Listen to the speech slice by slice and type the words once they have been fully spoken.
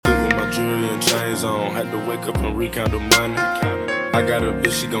chains on, had to wake up and recount the money. I got a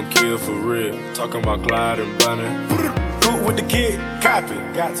bitch, she gon' kill for real. Talking about Clyde and Bunny. Cool with the kid, copy.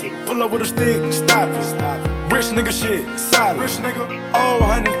 Got to pull up with a stick, stop it. Rich nigga shit, solid. Rich nigga, oh,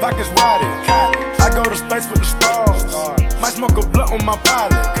 100 pockets waded. I go to space with the stars. Might smoke a blunt on my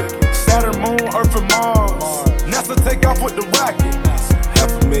pilot. Saturn, Moon, Earth, and Mars. NASA take off with the rocket.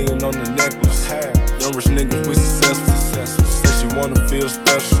 $500,000 on the necklace. Young rich niggas, we successful. Say she wanna feel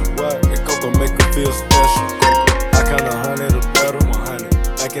special. What? That cocoa make her feel special. I count 100 or better. 100.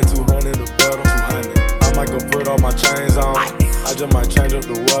 Back in 200 or better. 200. I might go put all my chains on. I just might change up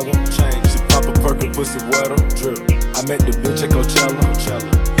the weather. She pop a perk and pussy wetter. Drip. I met the bitch at Coachella.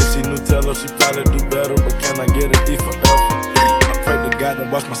 If she knew Teller, she probably do better. But can I get an E for effort? I pray to God to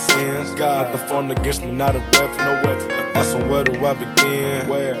wash my sins. God performed against me, not a weapon. No weapon. Asking where do I begin?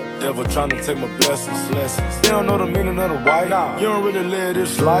 Where? Devil tryna take my blessings. They don't know the meaning of the white. You don't really live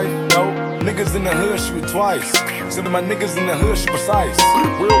this life. No. Niggas in the hood shoot twice. Some of my niggas in the hood shoot precise.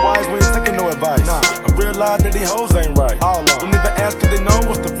 Real wise, we ain't taking no advice. I realize that these hoes ain't right. Don't even ask cause they know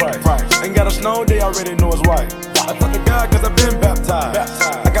what's the price. Ain't gotta snow, they already know it's white. I talk to God cause I been baptized.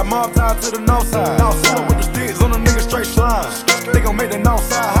 I got mob tied to the north side. Pull with the sticks on the nigga straight slime. They gon' make the north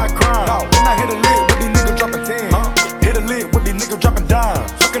side high crime. Then I hit a lick with these niggas dropping 10. Hit a lick with these niggas dropping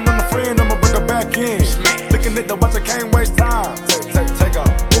dimes. Fucking on the friend, I'ma bring her back in. Looking at the watch, I can't waste time. Take off.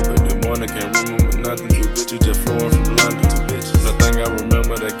 Woke up this morning, can't remember nothing. Two bitches just flowing from London. Two bitches. Nothing I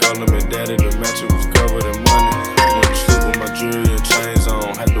remember, they calling me daddy. The match was covered in money. Went to sleep with my jewelry and chains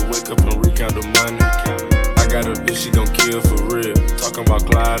on. Had to wake up and recount the money. I got a bitch, she gon' kill for real. Talking about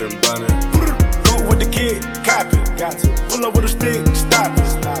Clyde and Bunny. Cool with the kid, copy. Got to pull up with a stick, stop it.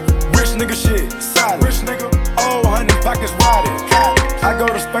 Rich nigga shit, solid. Rich nigga, oh, 100 pockets waded. I go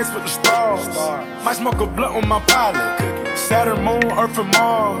to space with the stars. Might smoke a blunt on my pilot. Saturn, Moon, Earth, and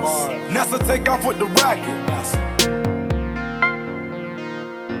Mars. NASA take off with the rocket.